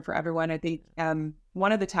 It's different for everyone. I think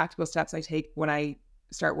one of the tactical steps I take when I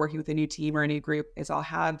start working with a new team or a new group is I'll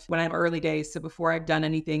have, when I'm early days, so before I've done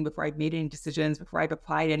anything, before I've made any decisions, before I've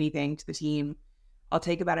applied anything to the team, I'll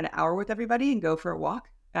take about an hour with everybody and go for a walk.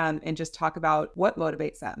 And just talk about what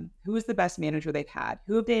motivates them. Who is the best manager they've had?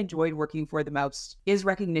 Who have they enjoyed working for the most? Is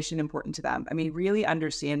recognition important to them? Really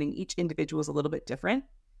understanding each individual is a little bit different.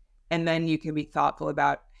 And then you can be thoughtful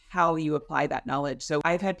about how you apply that knowledge. So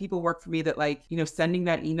I've had people work for me that sending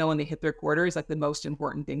that email when they hit their quarter is like the most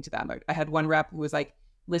important thing to them. I had one rep who was like,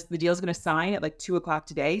 listen, the deal's going to sign at 2:00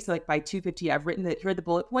 today. So by 2:50, I've written that, here are the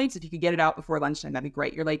bullet points. If you could get it out before lunchtime, that'd be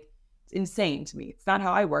great. You're like, it's insane to me. It's not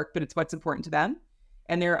how I work, but it's what's important to them.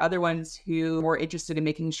 And there are other ones who are more interested in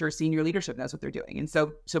making sure senior leadership knows what they're doing. And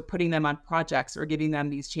so putting them on projects or giving them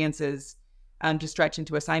these chances to stretch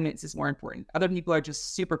into assignments is more important. Other people are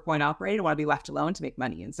just super coin operated and want to be left alone to make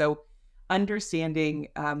money. And so understanding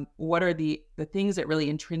what are the things that really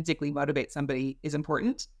intrinsically motivate somebody is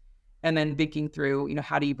important. and then thinking through,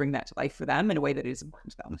 how do you bring that to life for them in a way that is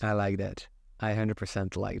important to them. I like that. I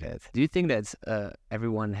 100% like that. Do you think that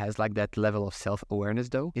everyone has like that level of self-awareness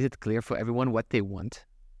though? Is it clear for everyone what they want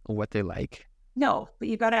or what they like? No, but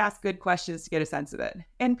you've got to ask good questions to get a sense of it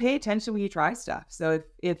and pay attention when you try stuff. So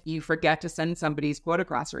if you forget to send somebody's quota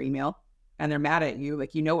crosser email and they're mad at you,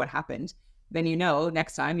 like, what happened, then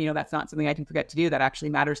next time, that's not something I can forget to do. That actually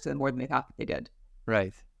matters to them more than they thought that they did.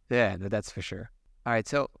 Right. Yeah, that's for sure. All right.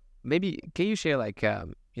 So maybe can you share like,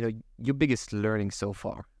 your biggest learning so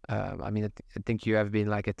far? I think you have been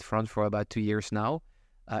like at the front for about 2 years now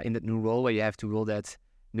in that new role where you have to rule that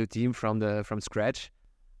new team from scratch.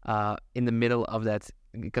 In the middle of that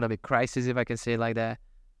economic crisis, if I can say it like that,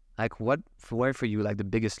 like what were for you like the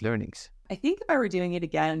biggest learnings? I think if I were doing it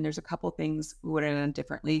again, there's a couple things we would have done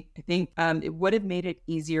differently. I think it would have made it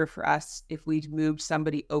easier for us if we'd moved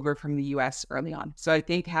somebody over from the US early on. So I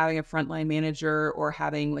think having a frontline manager or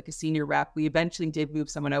having like a senior rep, we eventually did move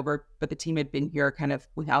someone over, but the team had been here kind of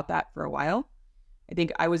without that for a while. I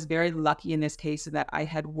think I was very lucky in this case in that I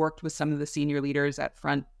had worked with some of the senior leaders at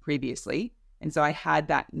Front previously. And so I had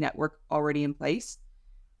that network already in place.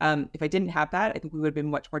 If I didn't have that, I think we would have been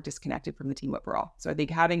much more disconnected from the team overall. So I think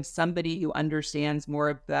having somebody who understands more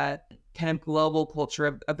of the kind of global culture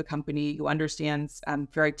of the company, who understands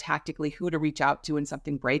very tactically who to reach out to when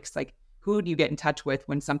something breaks, like who do you get in touch with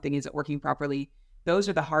when something isn't working properly? Those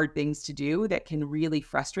are the hard things to do that can really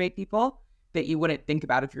frustrate people that you wouldn't think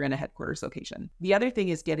about if you're in a headquarters location. The other thing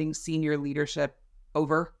is getting senior leadership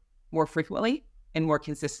over more frequently and more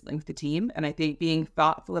consistently with the team. And I think being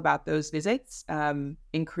thoughtful about those visits and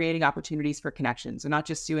creating opportunities for connections and not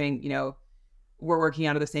just doing, we're working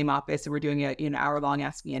out of the same office and we're doing an hour-long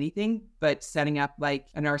Ask Me Anything, but setting up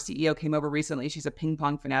and our CEO came over recently. She's a ping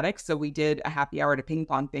pong fanatic. So we did a happy hour at a ping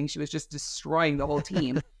pong thing. She was just destroying the whole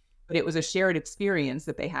team, but it was a shared experience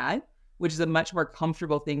that they had, which is a much more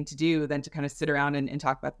comfortable thing to do than to kind of sit around and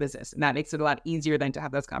talk about business. And that makes it a lot easier than to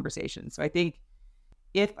have those conversations. So I think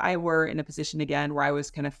if I were in a position again where I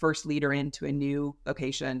was kind of first leader into a new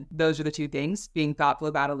location, those are the two things: being thoughtful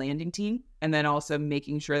about a landing team, and then also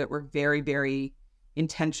making sure that we're very, very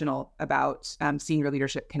intentional about senior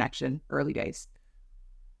leadership connection early days.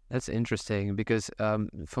 That's interesting because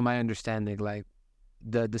from my understanding, like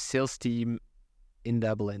the sales team in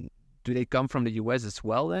Dublin, do they come from the US as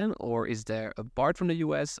well then? Or is there a part from the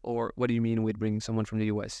US? Or what do you mean with bringing someone from the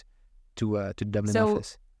US to Dublin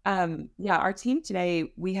office? Our team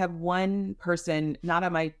today, we have one person, not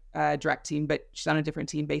on my direct team, but she's on a different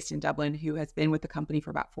team based in Dublin, who has been with the company for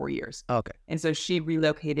about 4 years. Okay. And so she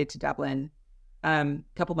relocated to Dublin a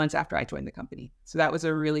couple months after I joined the company. So that was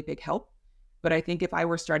a really big help. But I think if I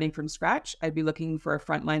were starting from scratch, I'd be looking for a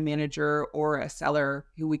frontline manager or a seller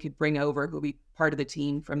who we could bring over, who will be part of the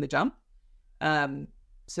team from the jump.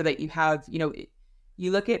 So that you have,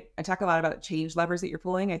 I talk a lot about change levers that you're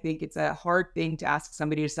pulling. I think it's a hard thing to ask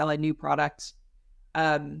somebody to sell a new product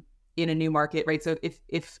in a new market, right? So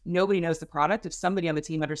if nobody knows the product, if somebody on the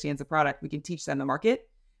team understands the product, we can teach them the market.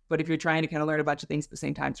 But if you're trying to kind of learn a bunch of things at the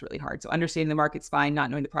same time, it's really hard. So understanding the market's fine,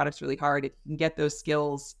 not knowing the product's really hard. If you can get those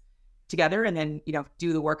skills together and then,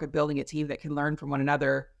 do the work of building a team that can learn from one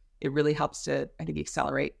another, it really helps to, I think,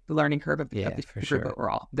 accelerate the learning curve of the group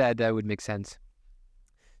overall. That would make sense.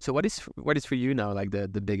 So what is for you now like the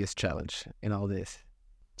biggest challenge in all this?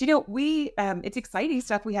 It's exciting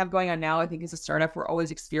stuff we have going on now. I think as a startup, we're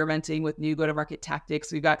always experimenting with new go-to-market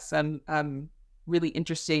tactics. We've got some really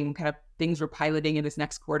interesting kind of things we're piloting in this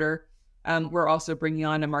next quarter. We're also bringing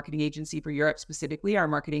on a marketing agency for Europe specifically. Our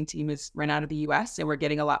marketing team is run out of the US, and we're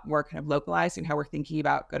getting a lot more kind of localized in how we're thinking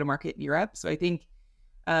about go-to-market in Europe. So I think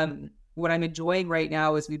what I'm enjoying right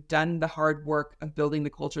now is we've done the hard work of building the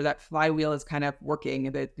culture. That flywheel is kind of working,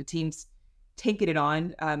 and the team's taking it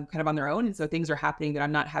on kind of on their own. And so things are happening that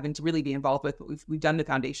I'm not having to really be involved with, but we've done the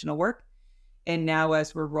foundational work. And now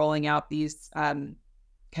as we're rolling out these kind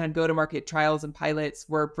of go-to-market trials and pilots,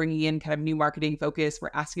 we're bringing in kind of new marketing focus.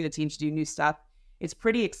 We're asking the team to do new stuff. It's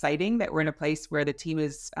pretty exciting that we're in a place where the team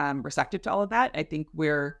is receptive to all of that. I think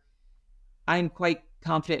I'm quite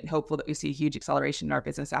confident and hopeful that we see a huge acceleration in our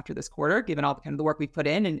business after this quarter, given all the kind of the work we've put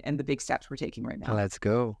in and the big steps we're taking right now. Let's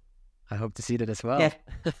go. I hope to see that as well.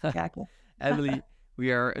 Yeah, cool. Emily,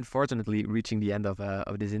 we are unfortunately reaching the end of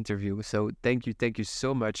this interview. So thank you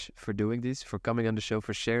so much for doing this, for coming on the show,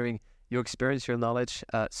 for sharing your experience, your knowledge.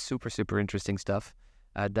 Super, super interesting stuff.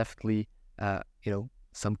 Definitely,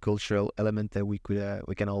 some cultural element that we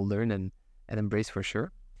can all learn and embrace for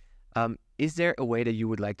sure. Is there a way that you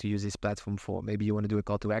would like to use this platform for? Maybe you want to do a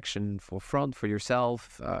call to action for Front, for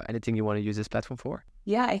yourself, anything you want to use this platform for?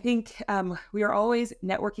 Yeah, I think we are always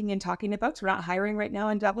networking and talking to folks. We're not hiring right now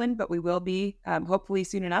in Dublin, but we will be hopefully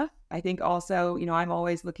soon enough. I think also, I'm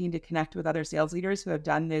always looking to connect with other sales leaders who have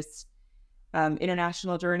done this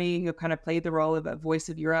international journey, who have kind of played the role of a voice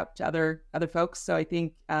of Europe to other folks. So I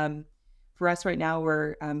think for us right now,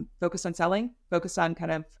 we're focused on selling, focused on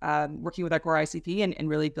kind of working with our core ICP and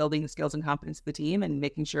really building the skills and competence of the team and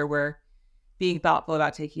making sure we're being thoughtful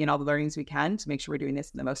about taking in all the learnings we can to make sure we're doing this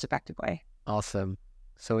in the most effective way. Awesome.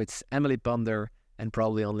 So it's Emily Ponder, and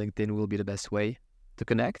probably on LinkedIn will be the best way to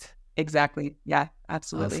connect. Exactly. Yeah,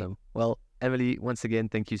 absolutely. Awesome. Well, Emily, once again,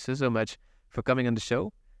 thank you so much for coming on the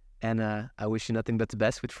show. And I wish you nothing but the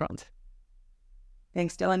best with Front.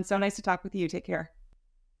 Thanks, Dylan. So nice to talk with you. Take care.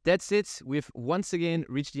 That's it. We've once again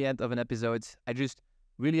reached the end of an episode. I just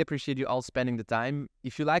really appreciate you all spending the time.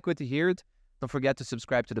 If you like what you heard, don't forget to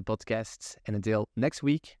subscribe to the podcast. And until next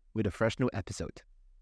week with a fresh new episode.